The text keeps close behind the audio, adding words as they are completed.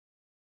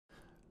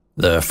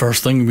The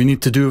first thing we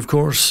need to do, of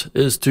course,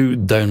 is to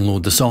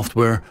download the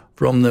software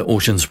from the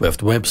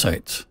Oceanswift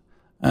website,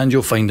 and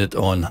you'll find it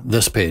on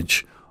this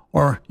page,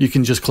 or you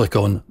can just click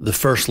on the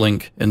first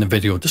link in the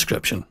video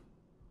description.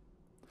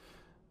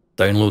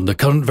 Download the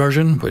current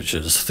version, which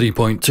is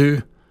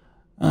 3.2,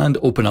 and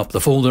open up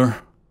the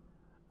folder,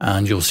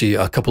 and you'll see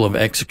a couple of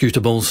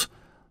executables.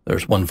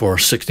 There's one for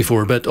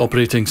 64-bit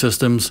operating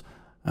systems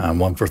and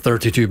one for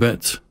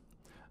 32-bit,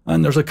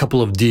 and there's a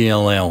couple of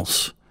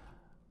DLLs.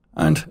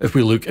 And if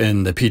we look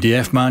in the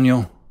PDF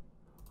manual,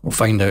 we'll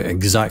find out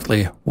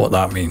exactly what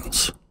that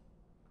means.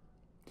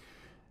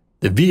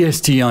 The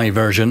VSTi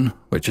version,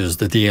 which is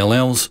the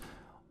DLLs,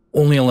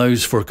 only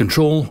allows for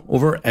control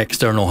over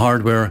external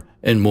hardware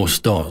in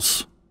most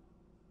DAWs.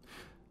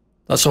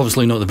 That's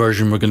obviously not the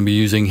version we're going to be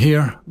using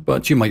here,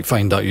 but you might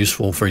find that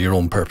useful for your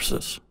own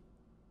purposes.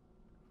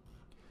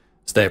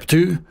 Step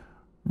 2.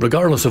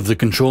 Regardless of the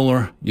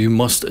controller, you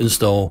must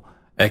install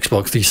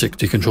Xbox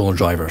 360 controller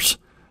drivers.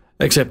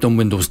 Except on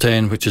Windows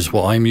 10, which is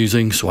what I'm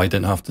using, so I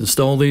didn't have to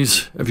install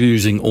these. If you're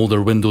using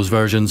older Windows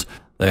versions,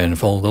 then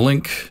follow the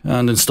link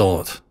and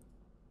install it.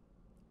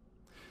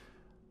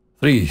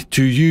 3.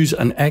 To use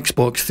an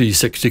Xbox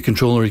 360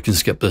 controller, you can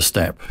skip this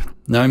step.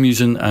 Now I'm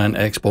using an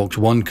Xbox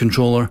One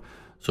controller,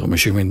 so I'm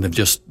assuming they've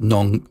just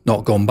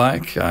not gone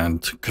back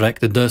and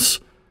corrected this.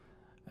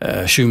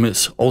 Assume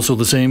it's also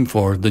the same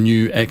for the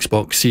new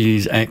Xbox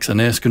Series X and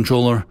S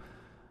controller,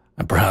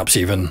 and perhaps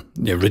even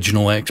the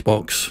original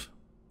Xbox.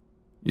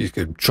 You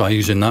could try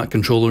using that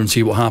controller and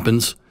see what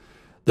happens.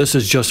 This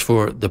is just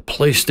for the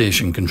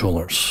PlayStation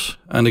controllers.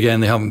 And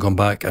again, they haven't gone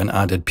back and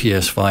added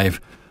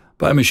PS5,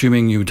 but I'm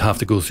assuming you'd have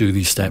to go through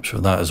these steps for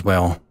that as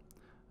well.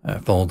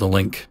 Follow the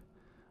link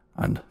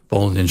and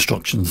follow the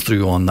instructions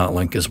through on that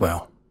link as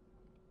well.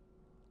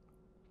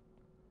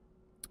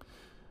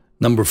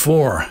 Number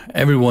 4,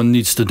 everyone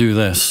needs to do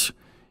this.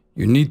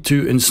 You need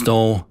to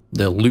install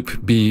the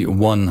Loop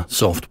B1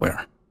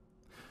 software.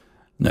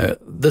 Now,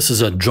 this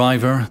is a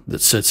driver that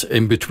sits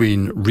in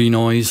between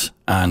Renoise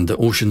and the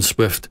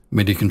Oceanswift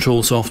MIDI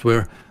Control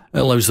software. It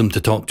allows them to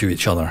talk to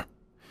each other.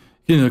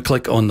 You can either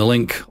click on the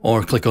link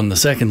or click on the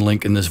second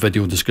link in this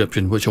video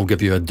description, which will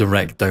give you a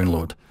direct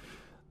download.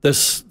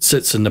 This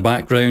sits in the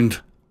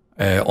background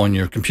on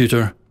your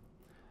computer.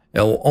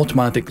 It'll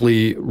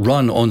automatically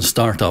run on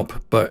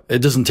startup, but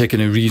it doesn't take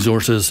any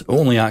resources. It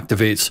only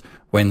activates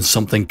when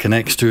something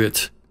connects to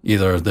it,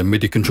 either the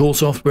MIDI Control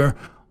software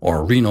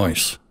or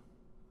Renoise.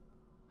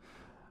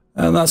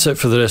 And that's it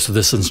for the rest of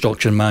this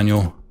instruction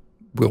manual.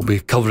 We'll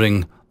be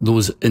covering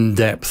those in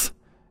depth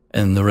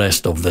in the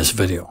rest of this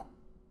video.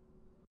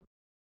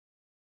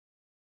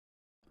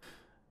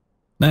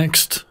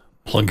 Next,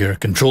 plug your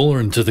controller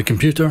into the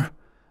computer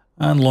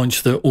and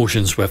launch the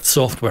Oceanswift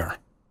software.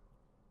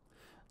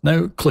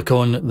 Now click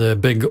on the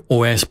big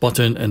OS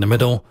button in the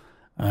middle,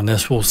 and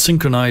this will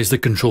synchronize the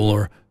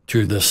controller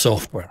to the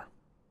software.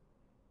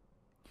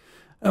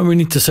 And we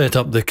need to set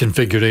up the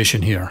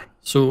configuration here.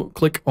 So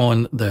click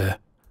on the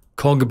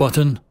cog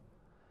button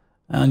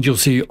and you'll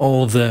see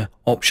all of the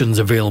options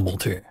available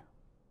to you.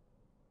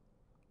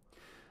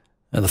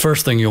 Now the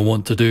first thing you'll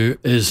want to do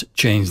is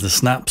change the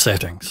snap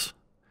settings.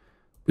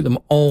 Put them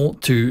all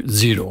to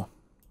 0.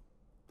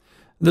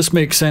 This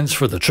makes sense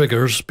for the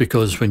triggers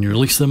because when you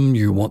release them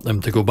you want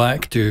them to go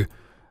back to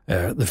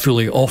the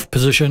fully off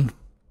position.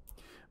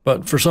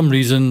 But for some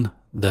reason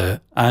the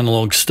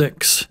analog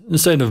sticks,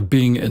 instead of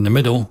being in the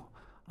middle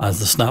as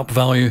the snap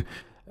value,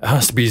 it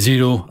has to be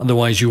 0,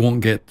 otherwise you won't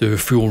get the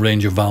full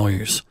range of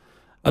values.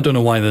 I don't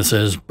know why this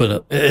is, but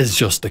it is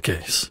just the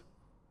case.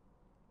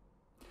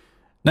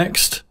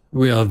 Next,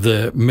 we have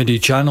the MIDI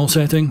channel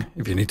setting.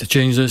 If you need to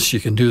change this, you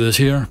can do this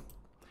here.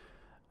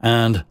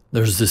 And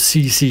there's the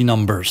CC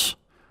numbers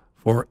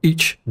for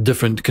each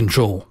different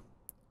control.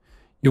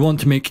 You want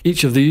to make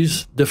each of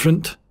these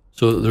different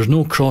so that there's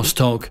no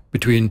crosstalk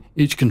between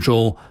each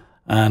control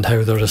and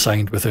how they're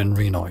assigned within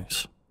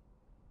Renoise.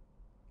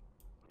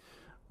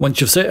 Once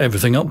you've set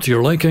everything up to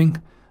your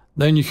liking,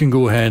 then you can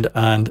go ahead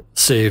and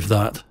save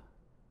that.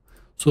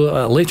 So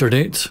at a later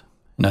date,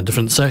 in a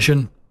different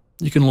session,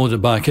 you can load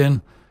it back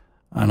in,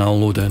 and I'll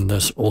load in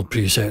this old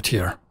preset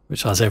here,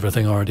 which has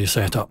everything already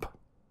set up.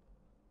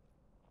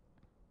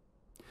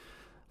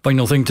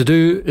 Final thing to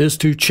do is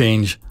to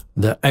change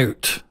the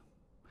out.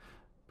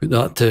 Put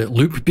that to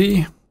loop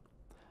B.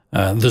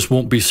 This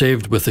won't be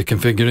saved with the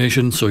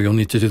configuration, so you'll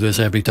need to do this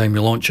every time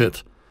you launch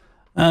it.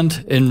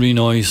 And in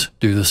Renoise,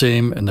 do the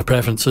same in the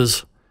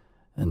preferences,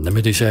 in the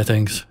MIDI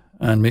settings,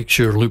 and make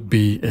sure loop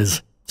B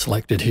is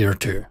selected here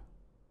too.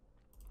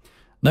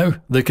 Now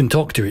they can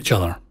talk to each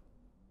other.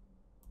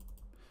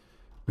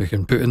 We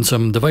can put in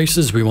some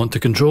devices we want to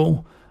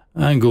control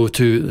and go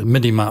to the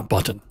MIDI map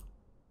button.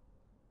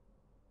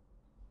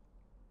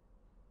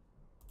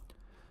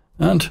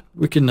 And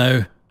we can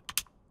now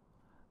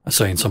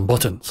assign some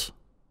buttons.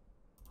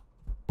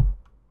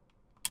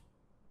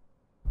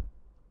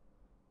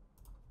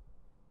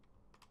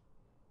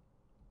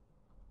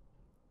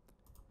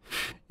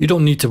 You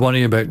don't need to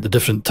worry about the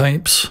different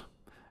types,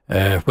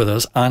 whether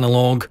it's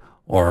analog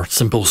or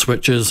simple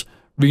switches.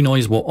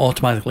 Renoise will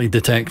automatically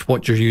detect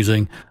what you're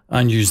using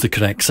and use the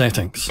correct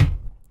settings.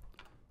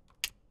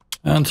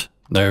 And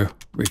now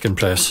we can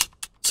press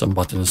some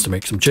buttons to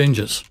make some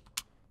changes.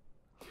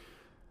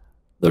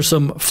 There's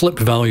some flip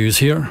values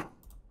here,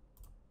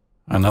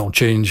 and that'll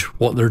change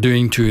what they're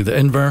doing to the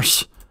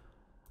inverse.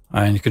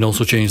 And you can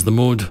also change the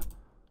mode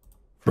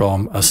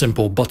from a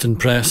simple button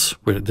press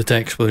where it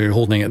detects whether you're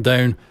holding it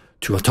down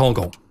to a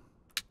toggle,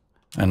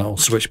 and it'll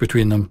switch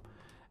between them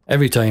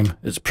every time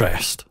it's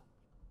pressed.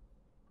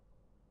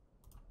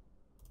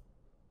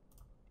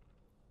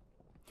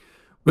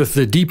 With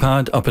the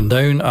D-pad up and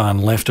down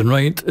and left and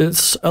right,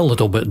 it's a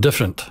little bit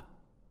different.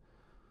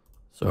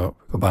 So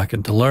go back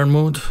into learn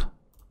mode.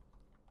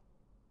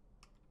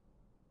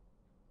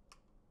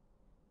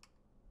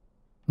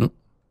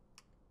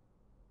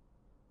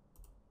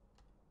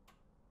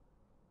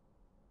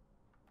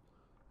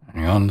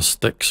 Hang on,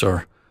 sticks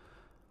are...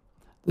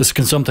 This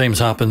can sometimes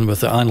happen with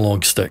the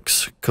analog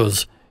sticks,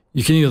 because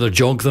you can either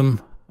jog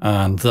them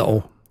and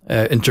that'll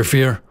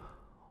interfere,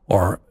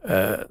 or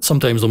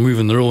sometimes they'll move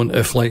on their own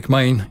if, like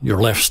mine, your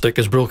left stick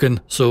is broken.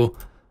 So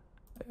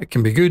it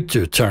can be good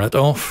to turn it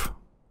off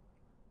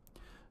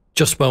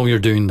just while you're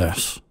doing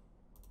this.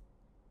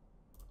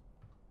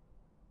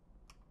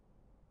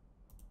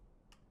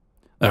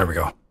 There we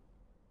go.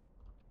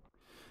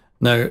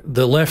 Now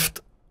the left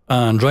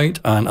and right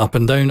and up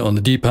and down on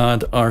the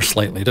D-pad are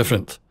slightly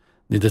different.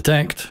 They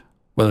detect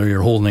whether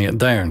you're holding it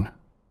down,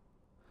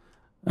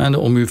 and it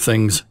will move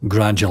things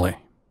gradually.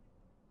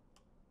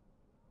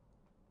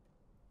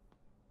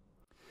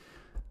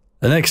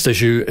 The next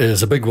issue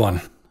is a big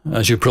one,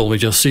 as you've probably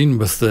just seen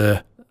with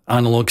the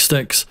analog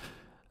sticks.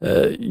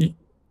 Not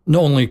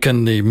only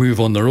can they move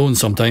on their own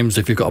sometimes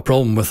if you've got a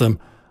problem with them,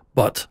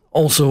 but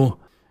also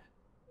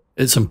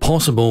it's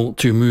impossible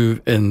to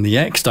move in the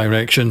X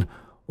direction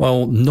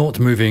while not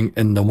moving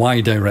in the Y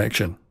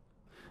direction.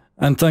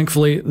 And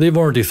thankfully, they've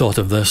already thought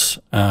of this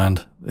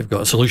and they've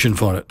got a solution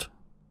for it.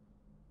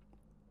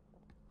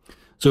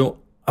 So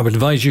I would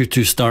advise you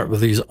to start with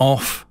these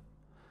off,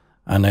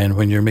 and then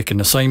when you're making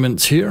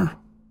assignments here,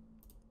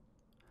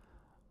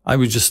 I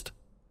would just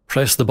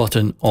press the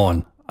button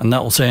on, and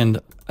that will send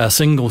a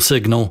single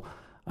signal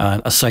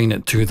and assign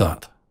it to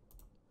that.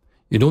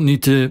 You don't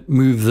need to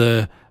move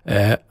the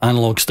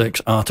analog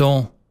sticks at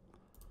all.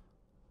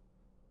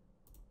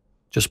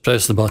 Just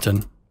press the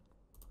button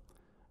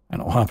and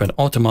it'll happen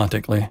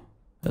automatically.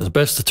 It's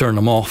best to turn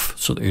them off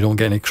so that you don't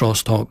get any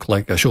crosstalk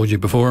like I showed you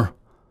before.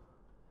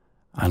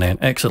 And then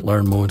exit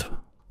learn mode.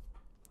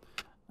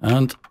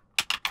 And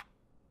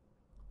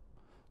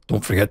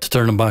don't forget to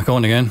turn them back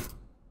on again.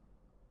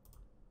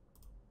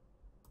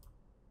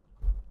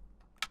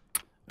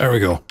 There we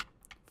go.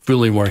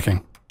 Fully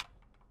working.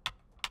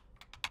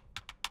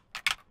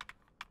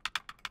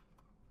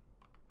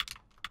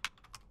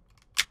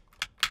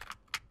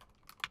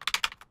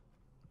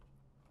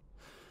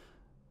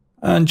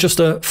 And just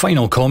a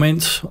final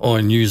comment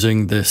on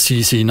using the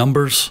CC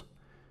numbers.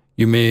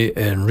 You may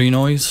in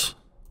Renoise,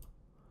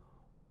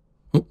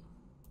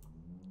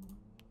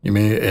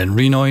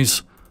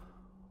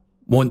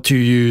 want to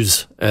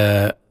use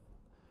the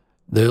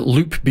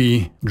Loop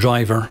B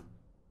driver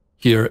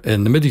here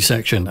in the MIDI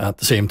section at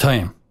the same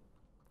time.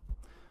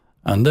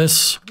 And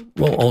this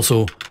will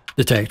also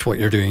detect what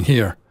you're doing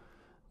here.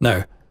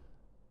 Now,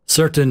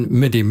 certain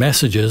MIDI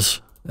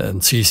messages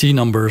and CC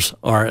numbers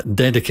are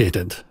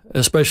dedicated,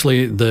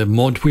 especially the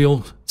mod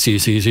wheel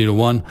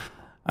CC01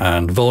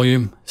 and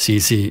volume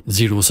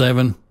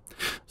CC07.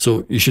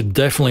 So you should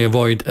definitely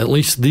avoid at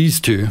least these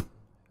two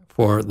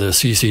for the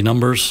CC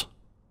numbers,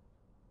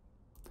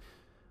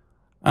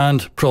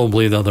 and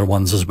probably the other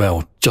ones as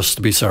well, just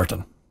to be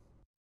certain.